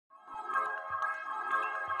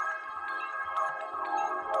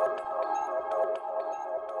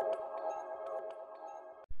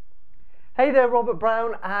Hey there, Robert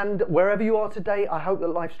Brown, and wherever you are today, I hope that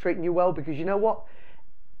life's treating you well, because you know what?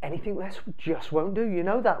 Anything less just won't do. You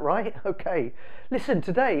know that, right? Okay. Listen,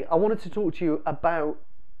 today I wanted to talk to you about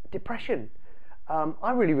depression.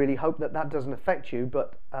 I really hope that that doesn't affect you,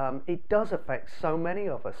 but it does affect so many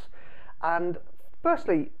of us. And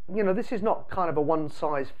firstly, you know, this is not kind of a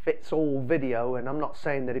one-size-fits-all video, and I'm not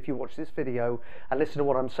saying that if you watch this video and listen to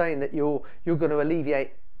what I'm saying that you're going to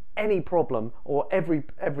alleviate any problem or every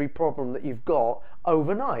problem that you've got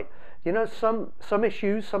overnight. You know, some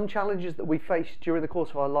issues, some challenges that we face during the course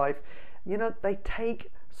of our life, you know, they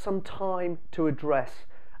take some time to address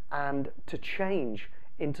and to change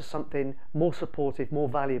into something more supportive, more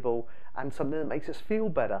valuable, and something that makes us feel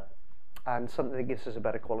better, and something that gives us a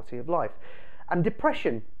better quality of life. And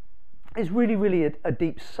depression is really a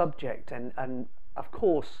deep subject, and of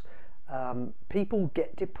course people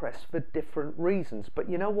get depressed for different reasons. But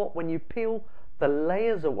you know what? When you peel the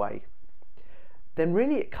layers away, then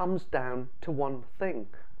really it comes down to one thing.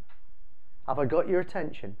 Have I got your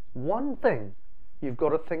attention? One thing you've got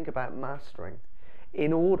to think about mastering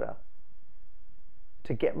in order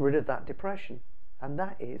to get rid of that depression, and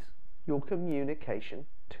that is your communication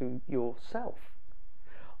to yourself.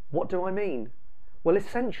 What do I mean? Well,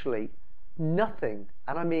 essentially, nothing,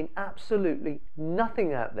 and I mean absolutely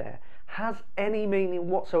nothing out there has any meaning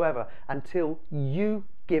whatsoever until you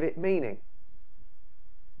give it meaning.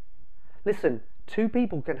 Listen, two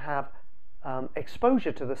people can have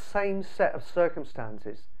exposure to the same set of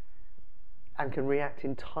circumstances and can react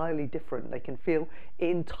entirely different. They can feel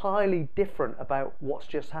entirely different about what's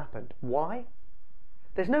just happened. Why?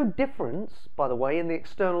 There's no difference, by the way, in the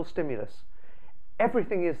external stimulus.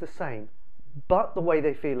 Everything is the same, but the way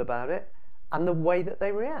they feel about it and the way that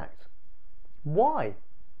they react. Why?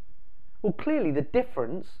 Well, clearly the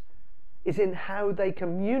difference is in how they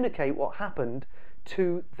communicate what happened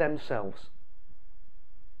to themselves.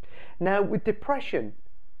 Now, with depression,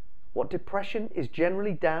 what depression is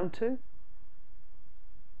generally down to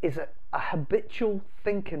is a habitual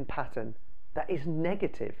thinking pattern that is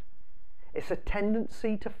negative. It's a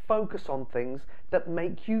tendency to focus on things that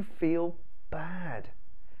make you feel bad.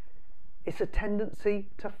 It's a tendency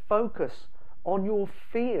to focus on your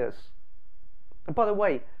fears. And by the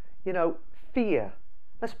way, you know, fear,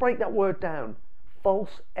 let's break that word down.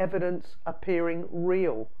 False evidence appearing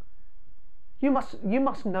real. You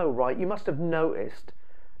must know, right? You must have noticed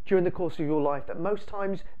during the course of your life that most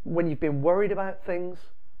times when you've been worried about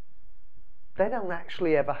things, they don't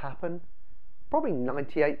actually ever happen. Probably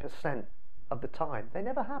 98% of the time, they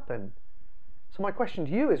never happen. So my question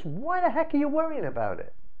to you is, why the heck are you worrying about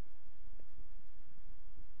it?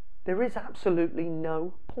 There is absolutely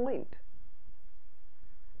no point.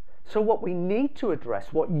 So what we need to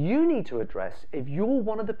address, what you need to address, if you're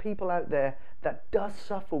one of the people out there that does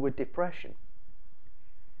suffer with depression,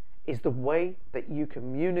 is the way that you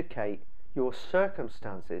communicate your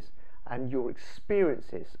circumstances and your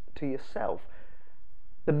experiences to yourself.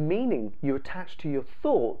 The meaning you attach to your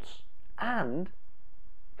thoughts and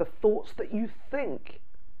the thoughts that you think.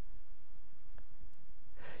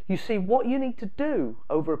 You see, what you need to do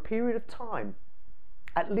over a period of time,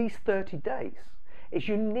 at least 30 days, is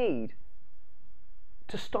you need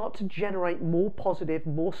to start to generate more positive,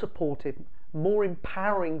 more supportive, more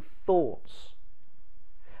empowering thoughts.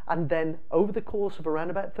 And then over the course of around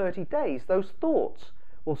about 30 days, those thoughts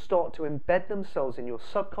will start to embed themselves in your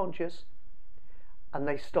subconscious, and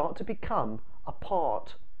they start to become a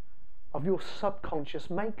part of your subconscious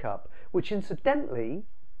makeup, which incidentally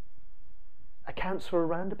accounts for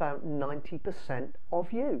around about 90%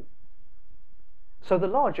 of you. So the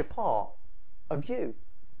larger part of you,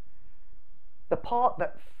 the part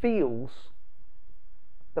that feels,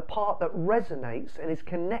 the part that resonates and is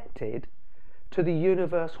connected to the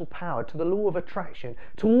universal power, to the law of attraction,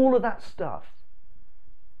 to all of that stuff.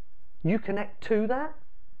 You connect to that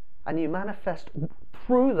and you manifest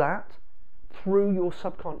through that, through your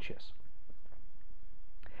subconscious.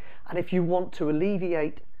 And if you want to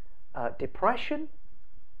alleviate depression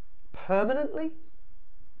permanently,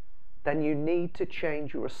 then you need to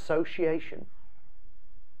change your association,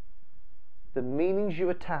 the meanings you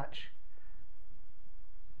attach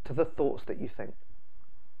to the thoughts that you think.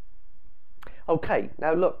 Okay,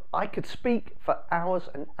 now look, I could speak for hours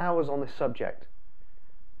and hours on this subject,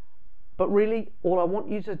 but really all I want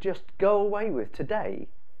you to just go away with today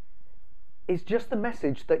is just the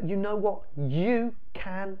message that, you know what, you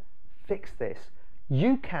can fix this.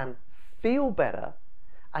 You can feel better,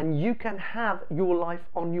 and you can have your life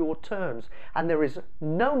on your terms, and there is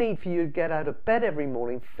no need for you to get out of bed every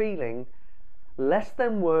morning feeling less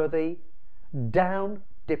than worthy, down,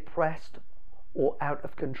 depressed, or out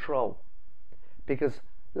of control. Because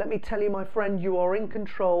let me tell you, my friend, you are in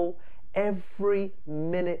control every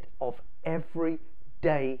minute of every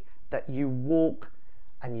day that you walk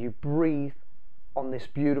and you breathe on this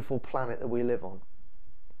beautiful planet that we live on.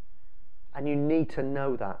 And you need to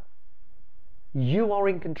know that. You are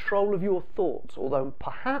in control of your thoughts, although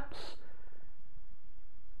perhaps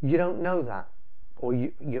you don't know that, or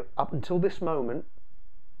you up until this moment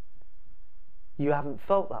you haven't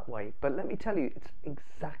felt that way. But let me tell you, it's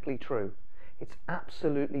exactly true. It's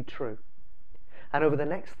absolutely true. And over the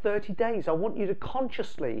next 30 days, I want you to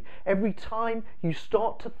consciously, every time you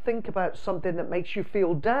start to think about something that makes you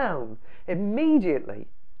feel down, immediately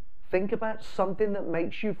think about something that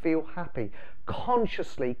makes you feel happy.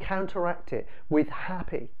 Consciously counteract it with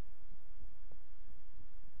happy.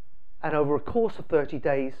 And over a course of 30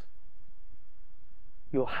 days,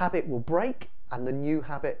 your habit will break and the new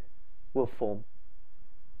habit will form.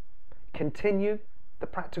 Continue the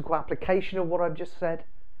practical application of what I've just said,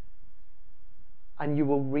 and you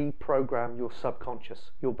will reprogram your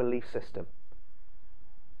subconscious, your belief system.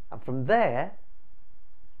 And from there,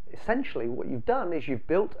 essentially what you've done is you've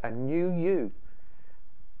built a new you.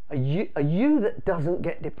 A you that doesn't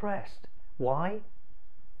get depressed. Why?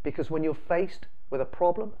 Because when you're faced with a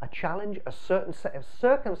problem, a challenge, a certain set of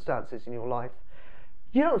circumstances in your life,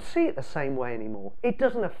 you don't see it the same way anymore. It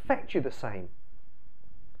doesn't affect you the same.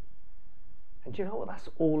 And you know what? That's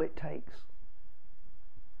all it takes.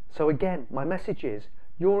 So again, my message is,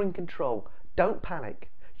 you're in control. Don't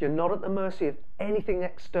panic. You're not at the mercy of anything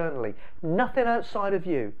externally. Nothing outside of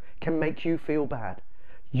you can make you feel bad.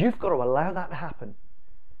 You've got to allow that to happen.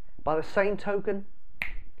 By the same token,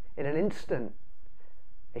 in an instant,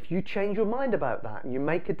 if you change your mind about that and you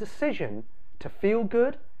make a decision to feel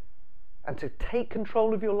good and to take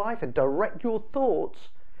control of your life and direct your thoughts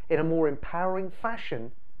in a more empowering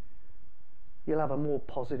fashion, you'll have a more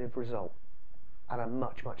positive result and a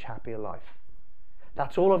much, much happier life.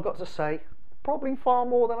 That's all I've got to say. Probably far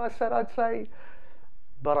more than I said I'd say,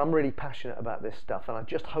 but I'm really passionate about this stuff, and I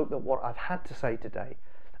just hope that what I've had to say today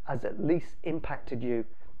has at least impacted you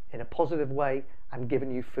in a positive way and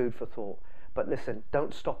given you food for thought. But listen,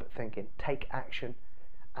 don't stop at thinking. Take action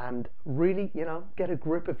and really, get a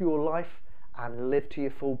grip of your life and live to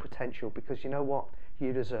your full potential, because you know what?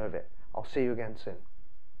 You deserve it. I'll see you again soon.